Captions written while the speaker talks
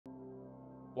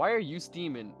Why are you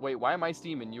steaming? Wait, why am I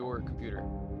steaming your computer?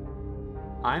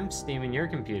 I'm steaming your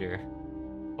computer.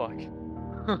 Fuck.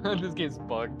 This game's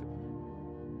bugged.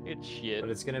 It's shit. But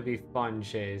it's gonna be fun,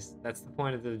 Chase. That's the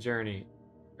point of the journey.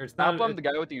 Or it's Stop not. the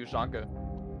guy with the Ushanka.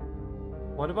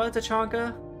 What about the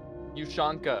Chonka?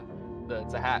 Ushanka.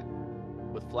 It's a hat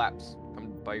with flaps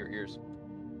coming by your ears.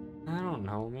 I don't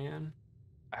know, man.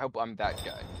 I hope I'm that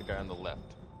guy, the guy on the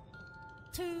left.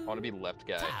 I want to be left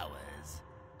guy. Towers,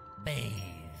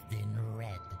 bathed in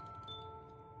red.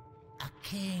 A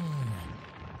king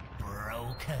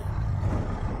broken.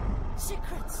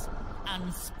 Secrets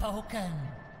unspoken.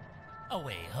 A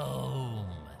way home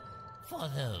for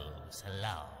those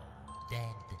long dead.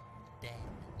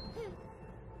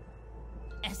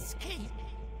 Escape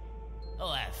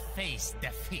or face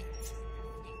defeat.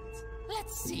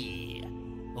 Let's see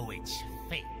which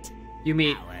fate You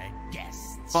meet. our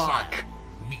guests Fuck.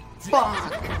 shall meet.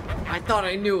 Fuck! I thought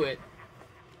I knew it.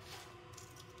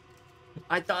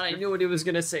 I thought I knew what he was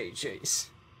gonna say, Chase.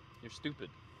 You're stupid.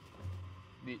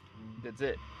 That's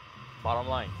it. Bottom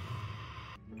line.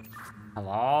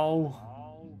 Hello?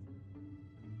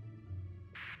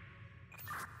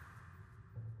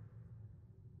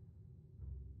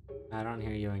 I don't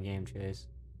hear you in game, Chase.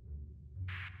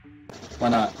 Why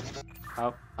not?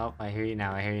 Oh, I hear you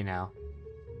now.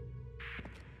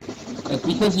 It's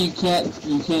because you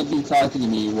can't be talking to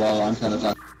me while I'm trying to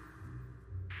talk.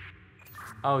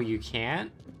 Oh, you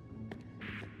can't?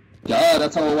 Duh,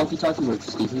 that's how a walkie-talkie works,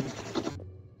 stupid.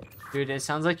 Dude, it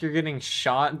sounds like you're getting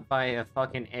shot by a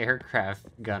fucking aircraft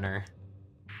gunner.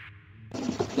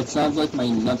 It sounds like my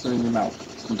nuts are in your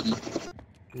mouth, stinky.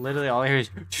 Literally all I hear is...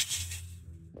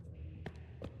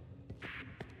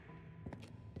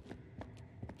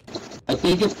 I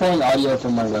think it's pulling audio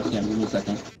from my webcam. Give me a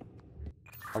second.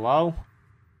 Hello?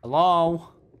 Hello?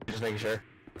 Just making sure.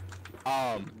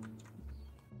 I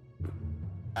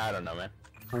don't know, man.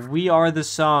 We are the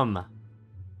sum.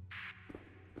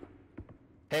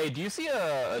 Hey, do you see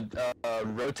a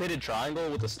rotated triangle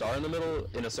with a star in the middle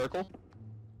in a circle?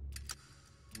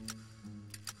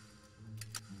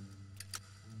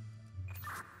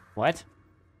 What?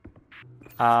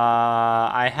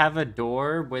 I have a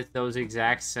door with those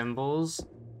exact symbols,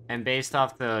 and based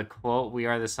off the quote, "We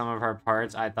are the sum of our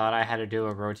parts," I thought I had to do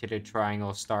a rotated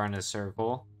triangle, star, in a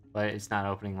circle, but it's not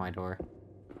opening my door.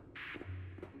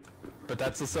 But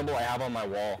that's the symbol I have on my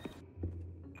wall.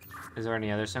 Is there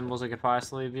any other symbols it could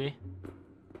possibly be?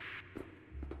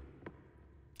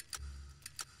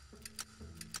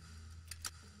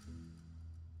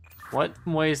 What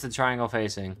way is the triangle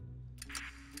facing?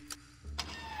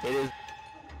 It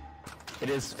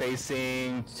is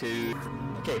facing to...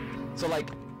 Okay, so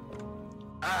like...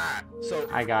 So...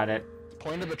 I got it.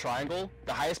 Point of the triangle,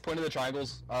 the highest point of the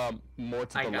triangle's more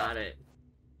to the left. I got it.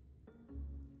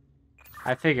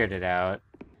 I figured it out.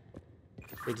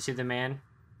 Did you see the man?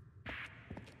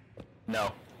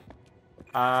 No.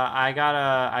 I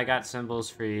got symbols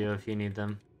for you if you need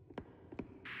them.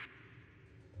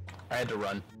 I had to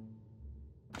run.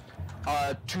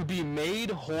 To be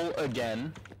made whole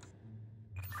again.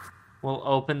 We'll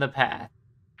open the path.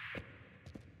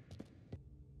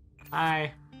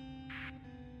 Hi.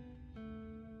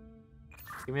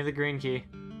 Give me the green key.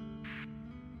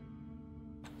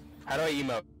 How do I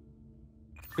emote?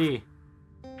 B.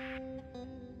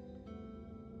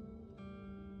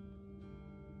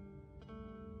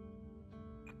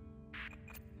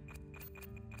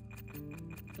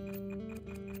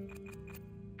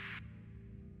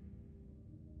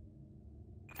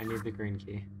 I need the green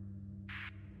key.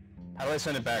 How do I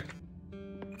send it back?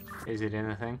 Is it in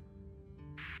the thing?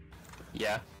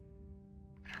 Yeah.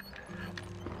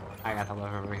 I got the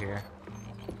lever over here.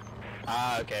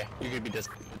 Ah, okay. You could be just...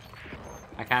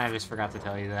 I kind of just forgot to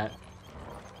tell you that.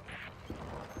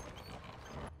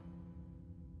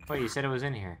 Wait, you said it was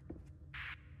in here.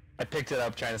 I picked it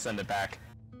up trying to send it back.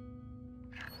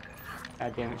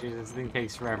 God damn it, Jesus, this thing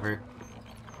takes forever.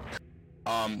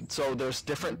 So there's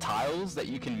different tiles that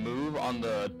you can move on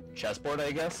the chessboard,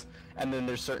 I guess, and then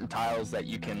there's certain tiles that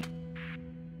you can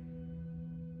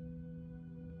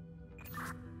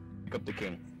pick up the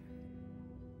king.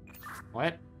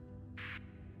 What?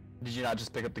 Did you not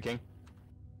just pick up the king?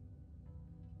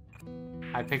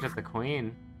 I picked up the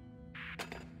queen.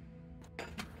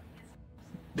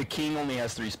 The king only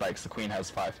has 3 spikes, the queen has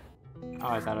 5. Oh,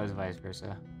 I thought it was vice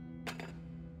versa.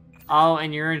 Oh,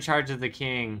 and you're in charge of the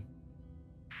king.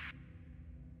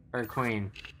 Or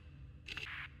queen.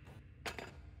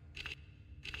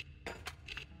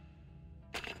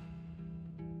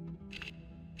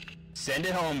 Send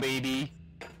it home, baby.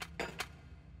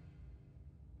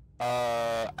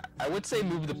 I would say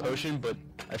move the potion, but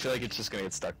I feel like it's just gonna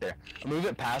get stuck there. Move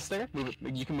it past there. Move it.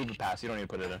 You can move it past. You don't need to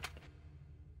put it in.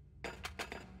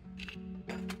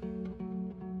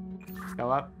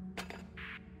 Go up.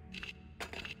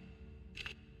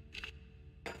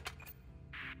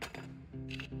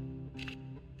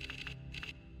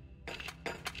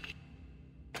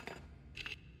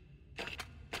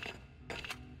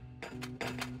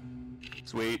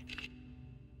 Sweet.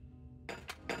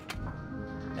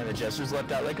 And the gesture's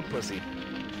left out like a pussy.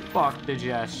 Fuck the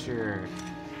gesture.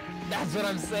 That's what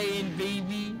I'm saying,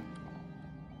 baby.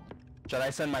 Should I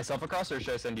send myself across or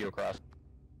should I send you across?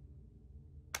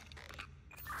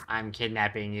 I'm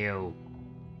kidnapping you.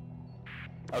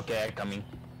 Okay, I'm coming.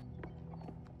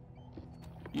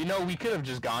 You know, we could have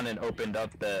just gone and opened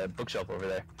up the bookshelf over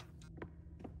there.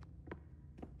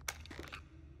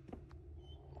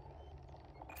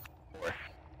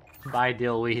 Bye,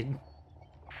 Dillweed.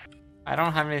 I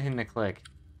don't have anything to click.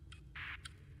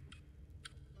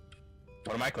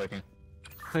 What am I clicking?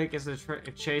 Click is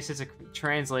Chase is a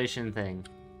translation thing.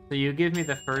 So you give me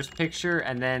the first picture,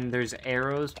 and then there's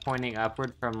arrows pointing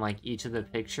upward from like each of the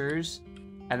pictures,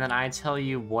 and then I tell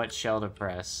you what shell to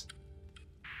press.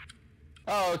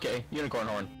 Oh, okay. Unicorn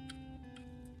horn.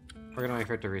 We're gonna wait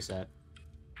for it to reset.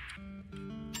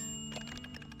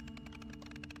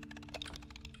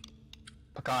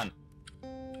 Pecan.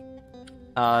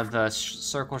 The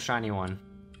circle shiny one.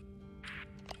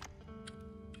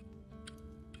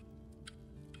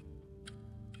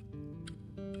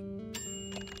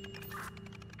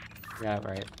 Yeah,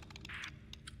 right.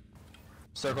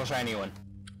 Circle shiny one.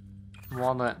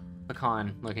 Walnut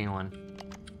pecan looking one.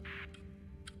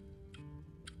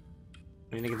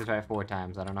 We need to get this right 4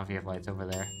 times. I don't know if you have lights over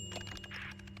there.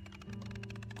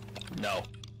 No.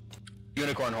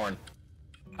 Unicorn horn.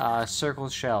 Circle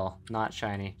shell, not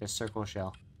shiny, just circle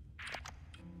shell.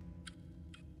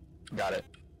 Got it.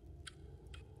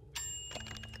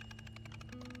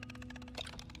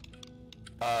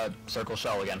 Circle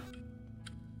shell again.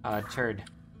 Turd.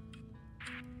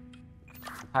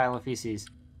 Pile of feces.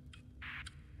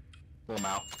 Little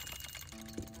mouth.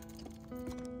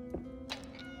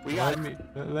 We got it.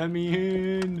 Let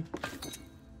me in.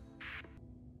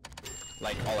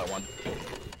 Like, all at once.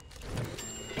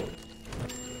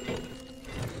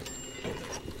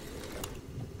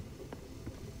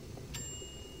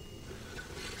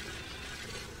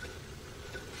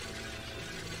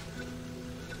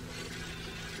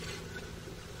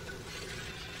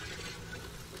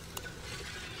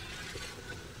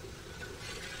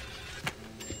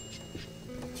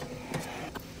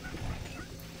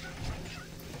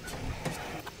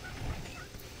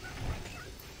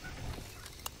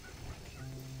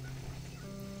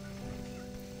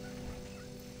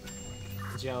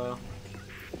 It's yellow.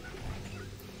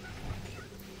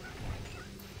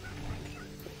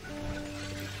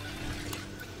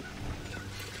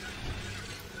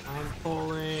 I'm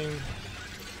pulling.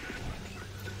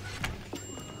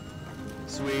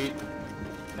 Sweet.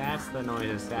 That's the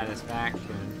noise of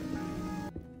satisfaction.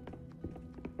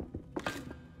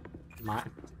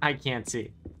 I can't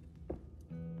see.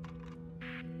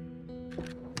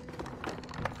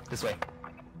 This way.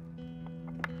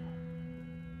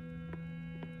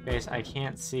 Guys, I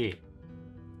can't see.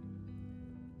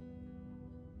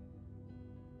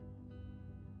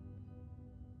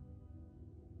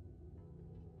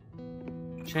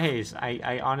 Chase,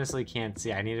 I honestly can't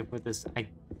see. I need to put this I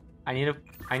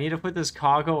need to put this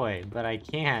cog away, but I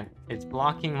can't. It's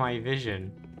blocking my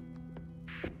vision.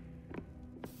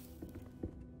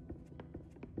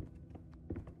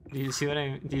 Do you see what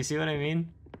I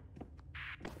mean?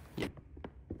 Yeah.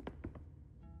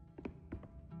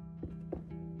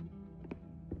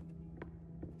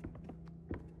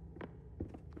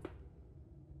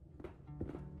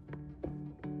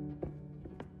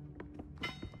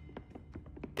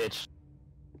 Bitch.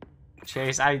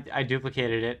 Chase, I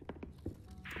duplicated it.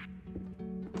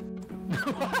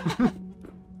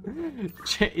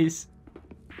 Chase.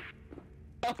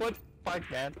 What the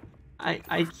fuck, man?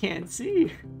 I can't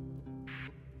see.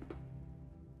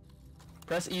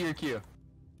 Press E or Q.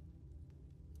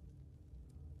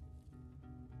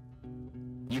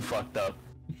 You fucked up.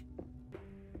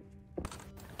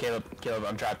 Caleb,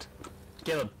 I'm trapped.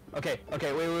 Caleb, okay,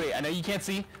 wait. I know you can't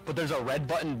see, but there's a red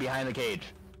button behind the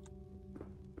cage.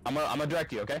 I'm gonna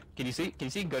direct you, okay? Can you see?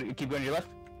 Keep going to your left.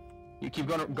 You keep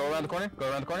going, go around the corner,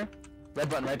 Red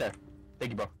button right there.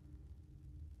 Thank you, bro.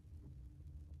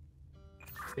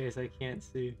 Chase, I can't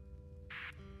see.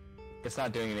 It's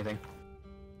not doing anything.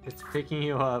 It's picking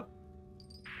you up.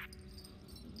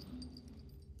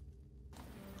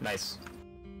 Nice.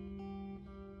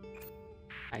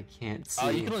 I can't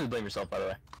see. You can only blame yourself, by the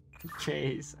way.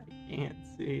 Chase, I can't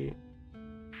see.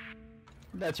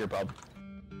 That's your problem.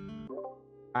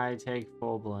 I take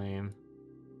full blame.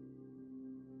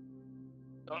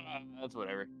 That's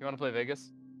whatever. You want to play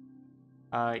Vegas?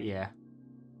 Yeah. All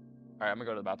right, I'm gonna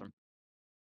go to the bathroom.